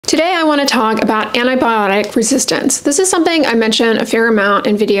Today I want to talk about antibiotic resistance. This is something I mention a fair amount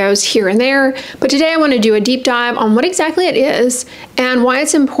in videos here and there, but today I want to do a deep dive on what exactly it is and why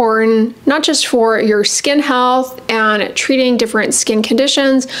it's important, not just for your skin health and treating different skin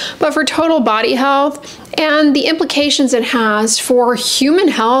conditions, but for total body health and the implications it has for human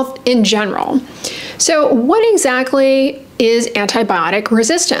health in general. So what exactly is antibiotic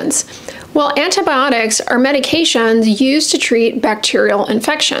resistance? Well, antibiotics are medications used to treat bacterial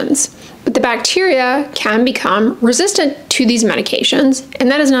infections, but the bacteria can become resistant to these medications, and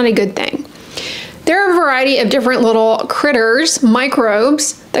that is not a good thing. There are a variety of different little critters,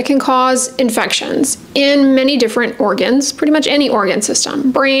 microbes, that can cause infections in many different organs, pretty much any organ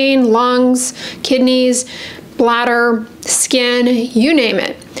system: brain, lungs, kidneys, bladder, skin, you name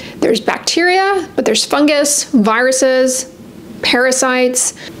it. There's bacteria, but there's fungus, viruses,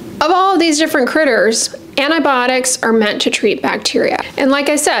 parasites. Of all of these different critters, antibiotics are meant to treat bacteria. And like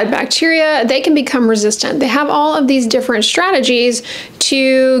I said, bacteria, they can become resistant. They have all of these different strategies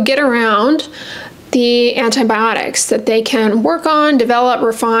to get around the antibiotics that they can work on, develop,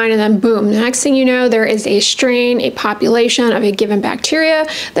 refine, and then boom, the next thing you know, there is a strain, a population of a given bacteria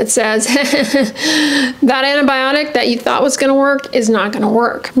that says, that antibiotic that you thought was gonna work is not gonna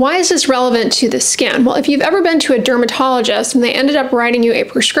work. Why is this relevant to the skin? Well, if you've ever been to a dermatologist and they ended up writing you a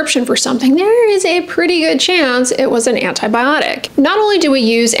prescription for something, there is a pretty good chance it was an antibiotic. Not only do we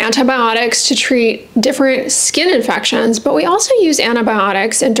use antibiotics to treat different skin infections, but we also use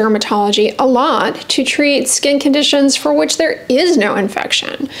antibiotics in dermatology a lot to treat skin conditions for which there is no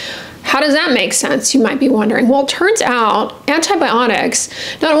infection. How does that make sense, you might be wondering? Well, it turns out antibiotics,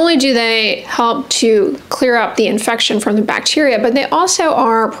 not only do they help to clear up the infection from the bacteria, but they also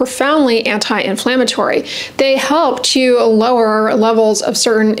are profoundly anti-inflammatory. They help to lower levels of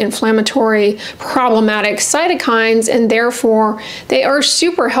certain inflammatory problematic cytokines, and therefore they are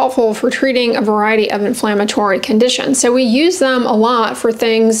super helpful for treating a variety of inflammatory conditions. So we use them a lot for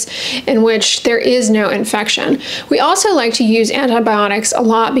things in which there is no infection. We also like to use antibiotics a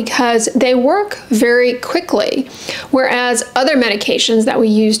lot because they work very quickly, whereas other medications that we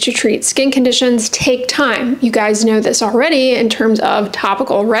use to treat skin conditions take time. You guys know this already in terms of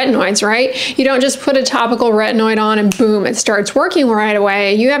topical retinoids, right? You don't just put a topical retinoid on and boom, it starts working right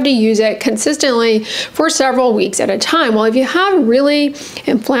away. You have to use it consistently for several weeks at a time. Well, if you have really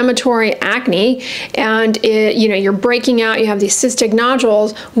inflammatory acne and you're breaking out, you have these cystic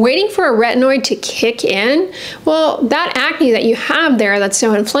nodules, waiting for a retinoid to kick in, well, that acne that you have there that's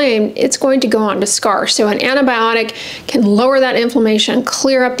so inflamed, it's going to go on to scar. So an antibiotic can lower that inflammation,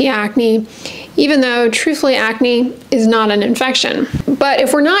 clear up the acne, even though truthfully acne is not an infection. But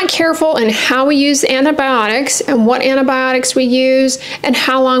if we're not careful in how we use antibiotics and what antibiotics we use and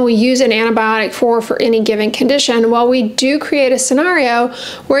how long we use an antibiotic for any given condition, well, we do create a scenario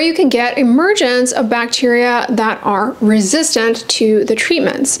where you can get emergence of bacteria that are resistant to the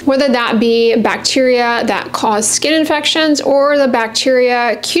treatments, whether that be bacteria that cause skin infections or the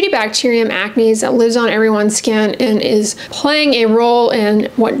bacteria, Cutibacterium acnes, that lives on everyone's skin and is playing a role in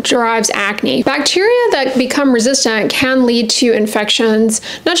what drives acne. Bacteria that become resistant can lead to infections,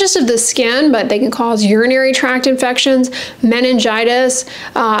 not just of the skin, but they can cause urinary tract infections, meningitis.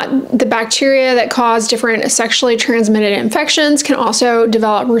 The bacteria that cause different sexually transmitted infections can also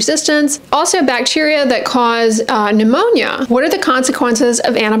develop resistance. Also, bacteria that cause pneumonia. What are the consequences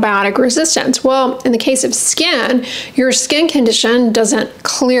of antibiotic resistance? Well, in the case of skin, your skin condition doesn't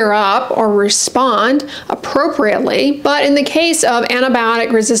clear up or respond appropriately. But in the case of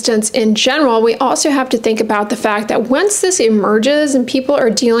antibiotic resistance in general, we also have to think about the fact that once this emerges and people are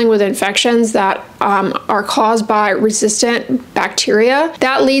dealing with infections that are caused by resistant bacteria,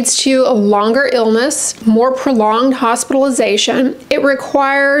 that leads to a longer illness, more prolonged hospitalization. It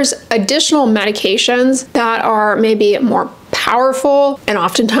requires additional medications that are maybe more powerful and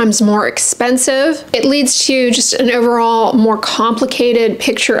oftentimes more expensive. It leads to just an overall more complicated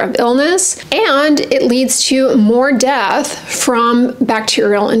picture of illness, and it leads to more death from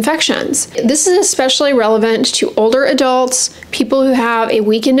bacterial infections. This is especially relevant to older adults, people who have a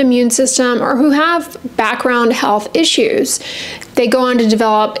weakened immune system, or who have background health issues. They go on to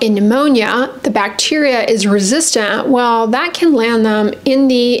develop a pneumonia, the bacteria is resistant, well, that can land them in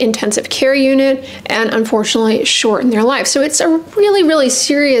the intensive care unit and unfortunately shorten their life. So it's a really, really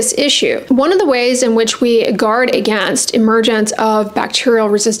serious issue. One of the ways in which we guard against emergence of bacterial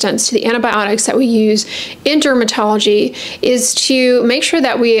resistance to the antibiotics that we use in dermatology is to make sure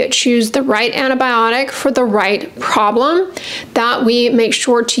that we choose the right antibiotic for the right problem, that we make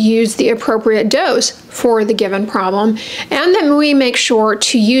sure to use the appropriate dose for the given problem, and that we make sure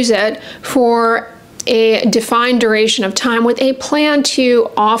to use it for a defined duration of time with a plan to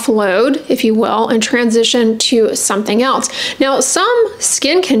offload, if you will, and transition to something else. Now, some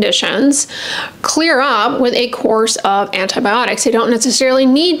skin conditions clear up with a course of antibiotics. They don't necessarily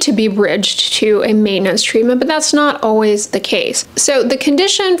need to be bridged to a maintenance treatment, but that's not always the case. So the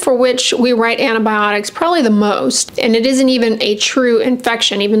condition for which we write antibiotics probably the most, and it isn't even a true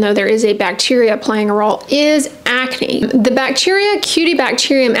infection, even though there is a bacteria playing a role, is acne. The bacteria,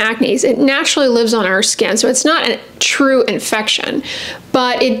 Cutibacterium acnes, it naturally lives on our skin, so it's not a true infection,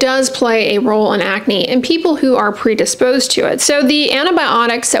 but it does play a role in acne in people who are predisposed to it. So the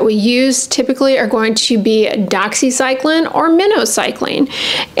antibiotics that we use typically are going to be doxycycline or minocycline,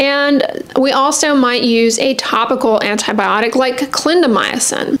 and we also might use a topical antibiotic like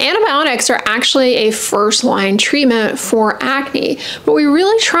clindamycin. Antibiotics are actually a first-line treatment for acne, but we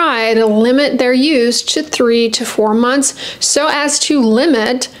really try to limit their use to 3 to 4 months so as to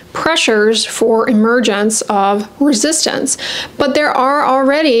limit pressures for emergence of resistance. But there are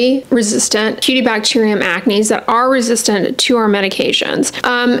already resistant Cutibacterium acnes that are resistant to our medications.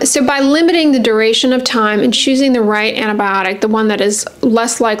 So by limiting the duration of time and choosing the right antibiotic, the one that is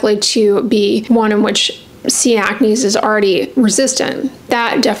less likely to be one in which C. acnes is already resistant,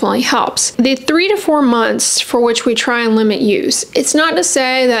 that definitely helps. The 3 to 4 months for which we try and limit use, it's not to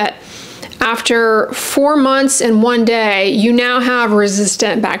say that after 4 months and 1 day, you now have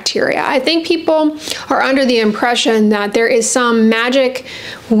resistant bacteria. I think people are under the impression that there is some magic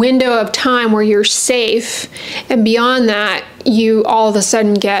window of time where you're safe, and beyond that, you all of a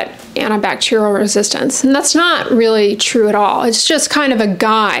sudden get antibacterial resistance. And that's not really true at all. It's just kind of a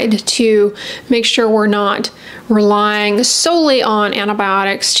guide to make sure we're not relying solely on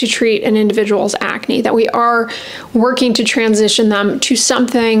antibiotics to treat an individual's acne, that we are working to transition them to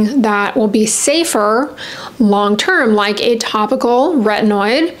something that will be safer long-term, like a topical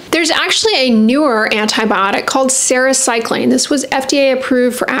retinoid. There's actually a newer antibiotic called sarecycline. This was FDA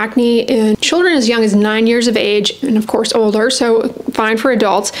approved for acne in children as young as 9 years of age, and of course older, so fine for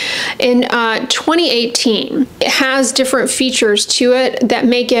adults, in 2018. It has different features to it that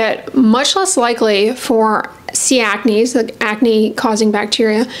make it much less likely for C. acnes, the acne-causing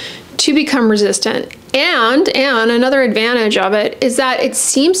bacteria, to become resistant. And another advantage of it is that it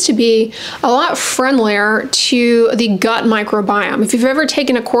seems to be a lot friendlier to the gut microbiome. If you've ever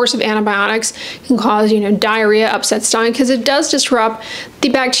taken a course of antibiotics, it can cause, diarrhea, upset stomach, because it does disrupt the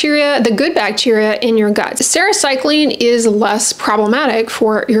bacteria, the good bacteria in your gut. Sarecycline is less problematic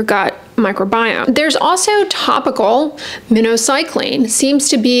for your gut microbiome. There's also topical minocycline. Seems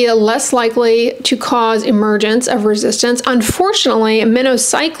to be less likely to cause emergence of resistance. Unfortunately,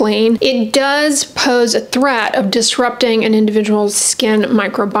 minocycline, it does pose a threat of disrupting an individual's skin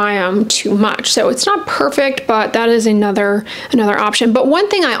microbiome too much. So it's not perfect, but that is another option. But one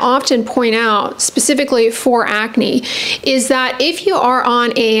thing I often point out specifically for acne is that if you are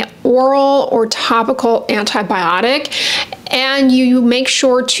on a oral or topical antibiotic, and you make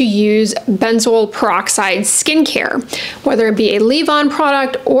sure to use benzoyl peroxide skincare, whether it be a leave-on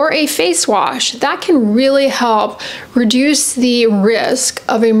product or a face wash, that can really help reduce the risk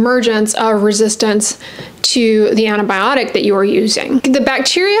of emergence of resistance to the antibiotic that you are using. The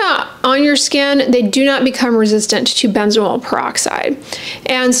bacteria on your skin, they do not become resistant to benzoyl peroxide.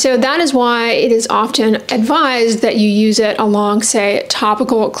 And so that is why it is often advised that you use it along, say,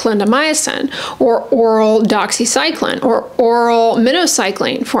 topical clindamycin or oral doxycycline or oral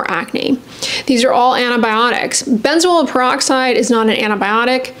minocycline for acne. These are all antibiotics. Benzoyl peroxide is not an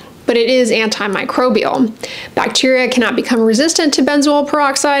antibiotic, but it is antimicrobial. Bacteria cannot become resistant to benzoyl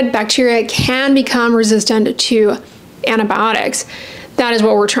peroxide. Bacteria can become resistant to antibiotics. That is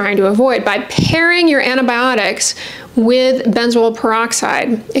what we're trying to avoid. By pairing your antibiotics with benzoyl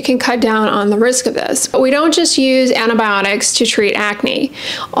peroxide, it can cut down on the risk of this. But we don't just use antibiotics to treat acne.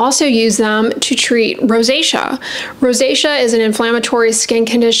 Also use them to treat rosacea. Rosacea is an inflammatory skin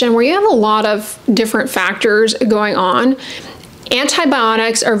condition where you have a lot of different factors going on.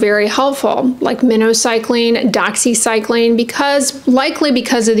 Antibiotics are very helpful, like minocycline, doxycycline, likely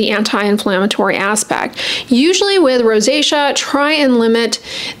because of the anti-inflammatory aspect. Usually with rosacea, try and limit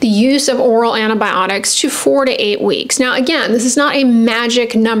the use of oral antibiotics to 4 to 8 weeks. Now again, this is not a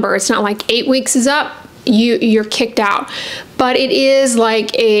magic number. It's not like 8 weeks is up, you're kicked out. But it is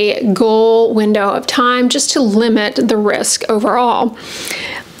like a goal window of time just to limit the risk overall.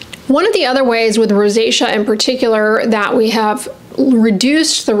 One of the other ways with rosacea in particular that we have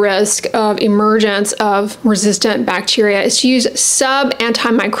reduced the risk of emergence of resistant bacteria is to use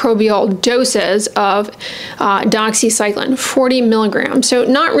sub-antimicrobial doses of doxycycline, 40 milligrams. So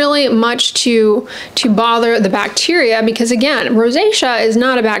not really much to bother the bacteria, because again, rosacea is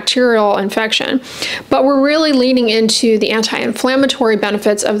not a bacterial infection, but we're really leaning into the anti-inflammatory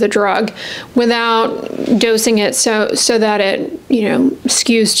benefits of the drug without dosing it so that it,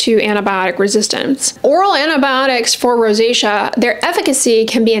 skews to antibiotic resistance. Oral antibiotics for rosacea, their efficacy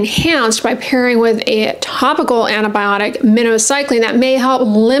can be enhanced by pairing with a topical antibiotic, minocycline, that may help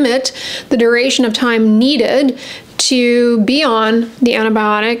limit the duration of time needed to be on the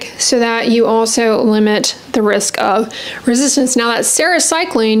antibiotic, so that you also limit the risk of resistance. Now, that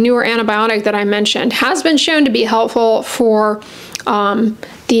sarecycline, newer antibiotic that I mentioned, has been shown to be helpful for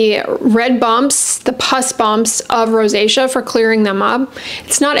the red bumps, the pus bumps of rosacea, for clearing them up.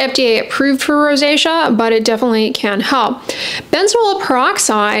 It's not FDA approved for rosacea, but it definitely can help. Benzoyl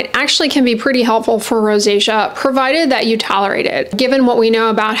peroxide actually can be pretty helpful for rosacea, provided that you tolerate it. Given what we know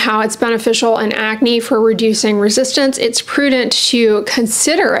about how it's beneficial in acne for reducing resistance, it's prudent to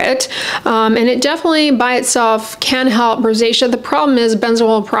consider it, and it definitely by itself can help rosacea. The problem is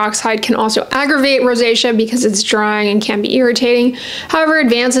benzoyl peroxide can also aggravate rosacea because it's drying and can be irritating. However,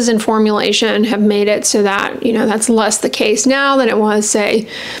 advances in formulation have made it so that, that's less the case now than it was, say,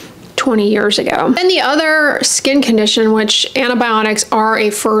 20 years ago. And the other skin condition, which antibiotics are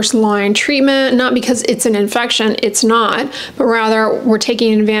a first-line treatment, not because it's an infection, it's not, but rather we're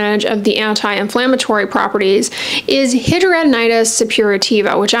taking advantage of the anti-inflammatory properties, is hidradenitis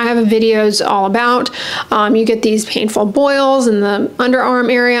suppurativa, which I have videos all about. You get these painful boils in the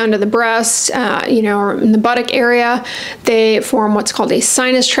underarm area, under the breasts, or in the buttock area. They form what's called a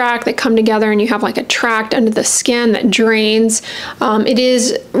sinus tract that come together, and you have like a tract under the skin that drains. It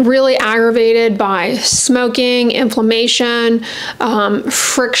is really aggravated by smoking, inflammation,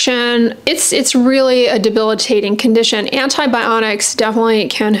 friction. It's really a debilitating condition. Antibiotics definitely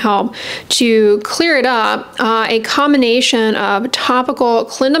can help to clear it up. A combination of topical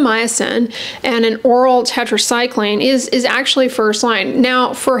clindamycin and an oral tetracycline is actually first line.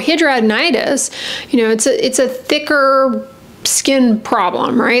 Now, for hidradenitis, it's a thicker skin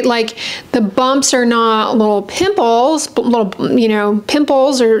problem, right? Like, the bumps are not little pimples,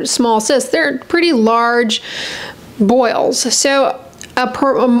 pimples or small cysts. They're pretty large boils. So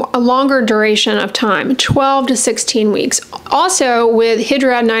a longer duration of time, 12 to 16 weeks. Also, with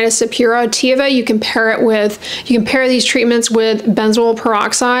hidradenitis suppurativa, you can pair these treatments with benzoyl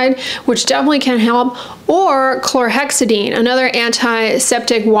peroxide, which definitely can help, or chlorhexidine, another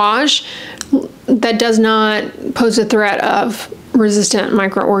antiseptic wash that does not pose a threat of resistant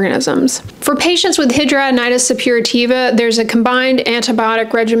microorganisms. For patients with hidradenitis suppurativa, there's a combined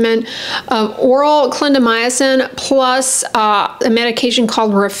antibiotic regimen of oral clindamycin plus a medication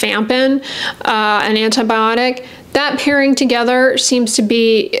called rifampinm, an antibiotic. That pairing together seems to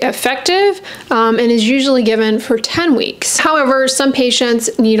be effective and is usually given for 10 weeks. However, some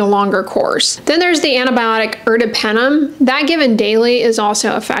patients need a longer course. Then there's the antibiotic ertapenem. That given daily is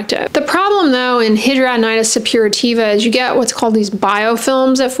also effective. The problem, though, in hidradenitis suppurativa is you get what's called these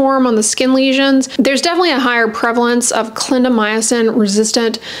biofilms that form on the skin lesions. There's definitely a higher prevalence of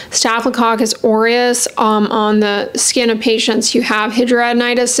clindamycin-resistant Staphylococcus aureus on the skin of patients who have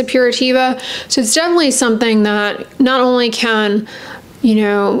hidradenitis suppurativa. So it's definitely something that not only can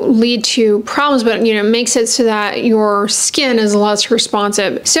lead to problems, but makes it so that your skin is less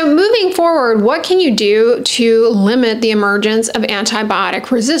responsive. So moving forward, what can you do to limit the emergence of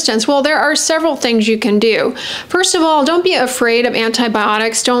antibiotic resistance? Well, there are several things you can do. First of all, don't be afraid of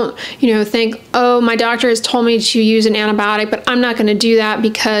antibiotics. Don't think, oh, my doctor has told me to use an antibiotic, but I'm not going to do that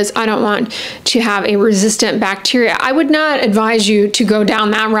because I don't want to have a resistant bacteria. I would not advise you to go down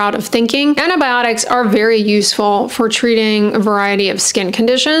that route of thinking. Antibiotics are very useful for treating a variety of skin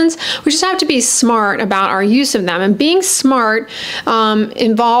conditions. We just have to be smart about our use of them. And being smart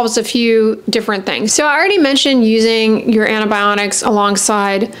involves a few different things. So I already mentioned using your antibiotics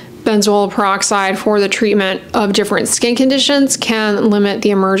alongside benzoyl peroxide for the treatment of different skin conditions can limit the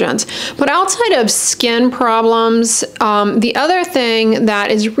emergence. But outside of skin problems, the other thing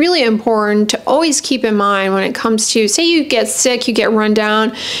that is really important to always keep in mind when it comes to, say you get sick, you get run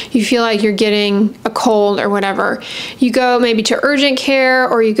down, you feel like you're getting a cold or whatever, you go maybe to urgent care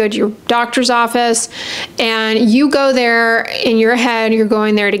or you go to your doctor's office and you go there in your head, you're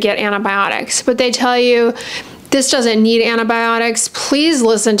going there to get antibiotics, but they tell you, this doesn't need antibiotics, please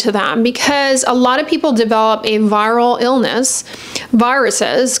listen to them, because a lot of people develop a viral illness.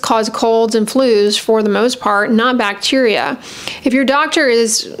 Viruses cause colds and flus for the most part, not bacteria. If your doctor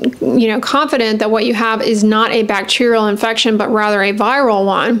is, confident that what you have is not a bacterial infection, but rather a viral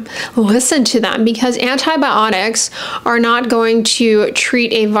one, listen to them, because antibiotics are not going to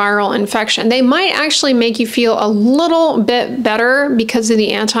treat a viral infection. They might actually make you feel a little bit better because of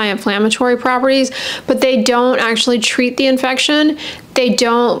the anti-inflammatory properties, but they don't actually treat the infection. They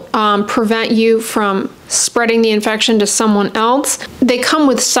don't prevent you from spreading the infection to someone else. They come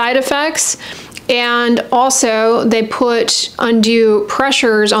with side effects, and also they put undue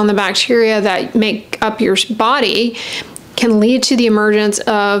pressures on the bacteria that make up your body, can lead to the emergence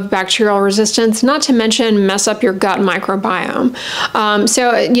of bacterial resistance, not to mention mess up your gut microbiome.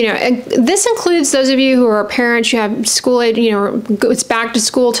 This includes those of you who are parents, you have school age, it's back to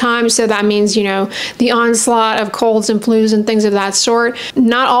school time, so that means, the onslaught of colds and flus and things of that sort.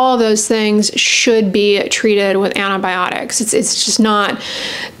 Not all of those things should be treated with antibiotics. It's just not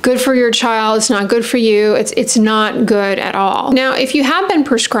good for your child. It's not good for you. It's not good at all. Now, if you have been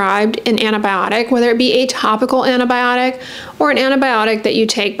prescribed an antibiotic, whether it be a topical antibiotic or an antibiotic that you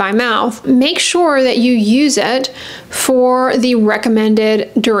take by mouth, make sure that you use it for the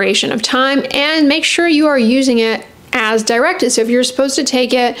recommended duration of time, and make sure you are using it as directed. So if you're supposed to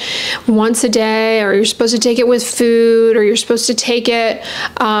take it once a day, or you're supposed to take it with food, or you're supposed to take it,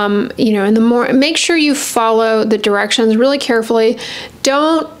 in the morning, make sure you follow the directions really carefully.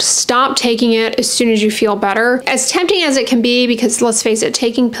 Don't stop taking it as soon as you feel better. As tempting as it can be, because let's face it,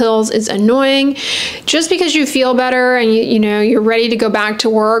 taking pills is annoying. Just because you feel better and you're ready to go back to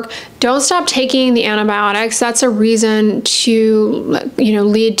work, don't stop taking the antibiotics. That's a reason to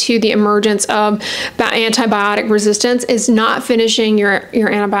lead to the emergence of antibiotic resistance, is not finishing your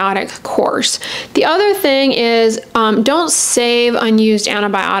antibiotic course. The other thing is, don't save unused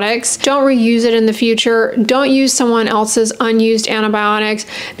antibiotics. Don't reuse it in the future. Don't use someone else's unused antibiotics,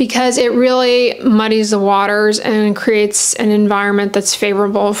 because it really muddies the waters and creates an environment that's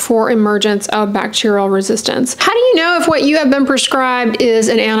favorable for emergence of bacterial resistance. How do you know if what you have been prescribed is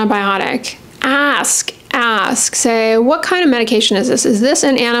an antibiotic? Ask. Say, what kind of medication is this? Is this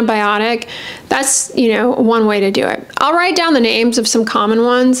an antibiotic? That's, one way to do it. I'll write down the names of some common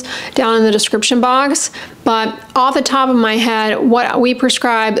ones down in the description box, but off the top of my head, what we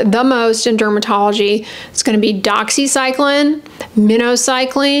prescribe the most in dermatology is going to be doxycycline,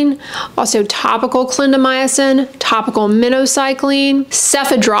 minocycline, also topical clindamycin, topical minocycline.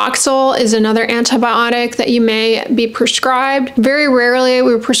 Cefadroxil is another antibiotic that you may be prescribed. Very rarely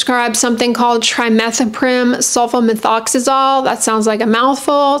we prescribe something called trimethoprim-sulfamethoxazole. That sounds like a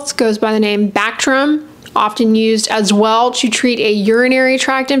mouthful. It goes by the name Bacterial, often used as well to treat a urinary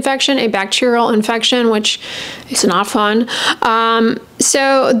tract infection, a bacterial infection, which is not fun.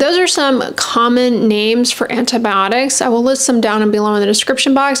 So those are some common names for antibiotics. I will list them down and below in the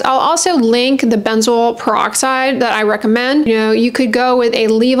description box. I'll also link the benzoyl peroxide that I recommend. You could go with a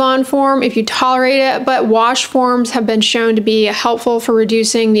leave-on form if you tolerate it, but wash forms have been shown to be helpful for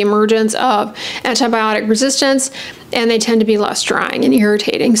reducing the emergence of antibiotic resistance, and they tend to be less drying and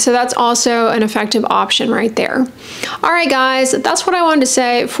irritating. So that's also an effective option right there. All right, guys, that's what I wanted to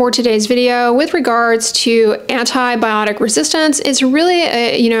say for today's video with regards to antibiotic resistance. It's really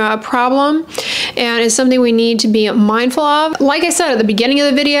a problem, and it's something we need to be mindful of. Like I said at the beginning of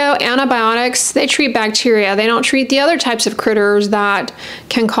the video, antibiotics, they treat bacteria. They don't treat the other types of critters that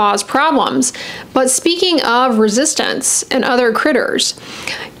can cause problems. But speaking of resistance and other critters,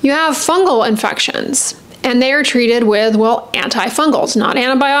 you have fungal infections, and they are treated with, antifungals, not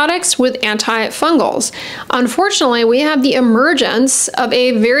antibiotics, with antifungals. Unfortunately, we have the emergence of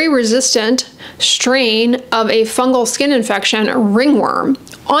a very resistant strain of a fungal skin infection, ringworm.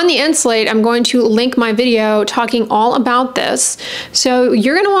 On the end slate, I'm going to link my video talking all about this. So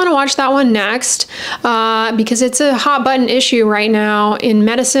you're going to want to watch that one next, because it's a hot button issue right now in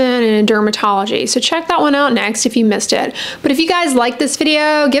medicine and in dermatology. So check that one out next if you missed it. But if you guys like this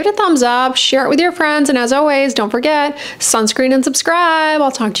video, give it a thumbs up, share it with your friends, and as always, don't forget, sunscreen and subscribe.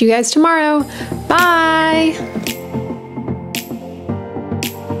 I'll talk to you guys tomorrow. Bye.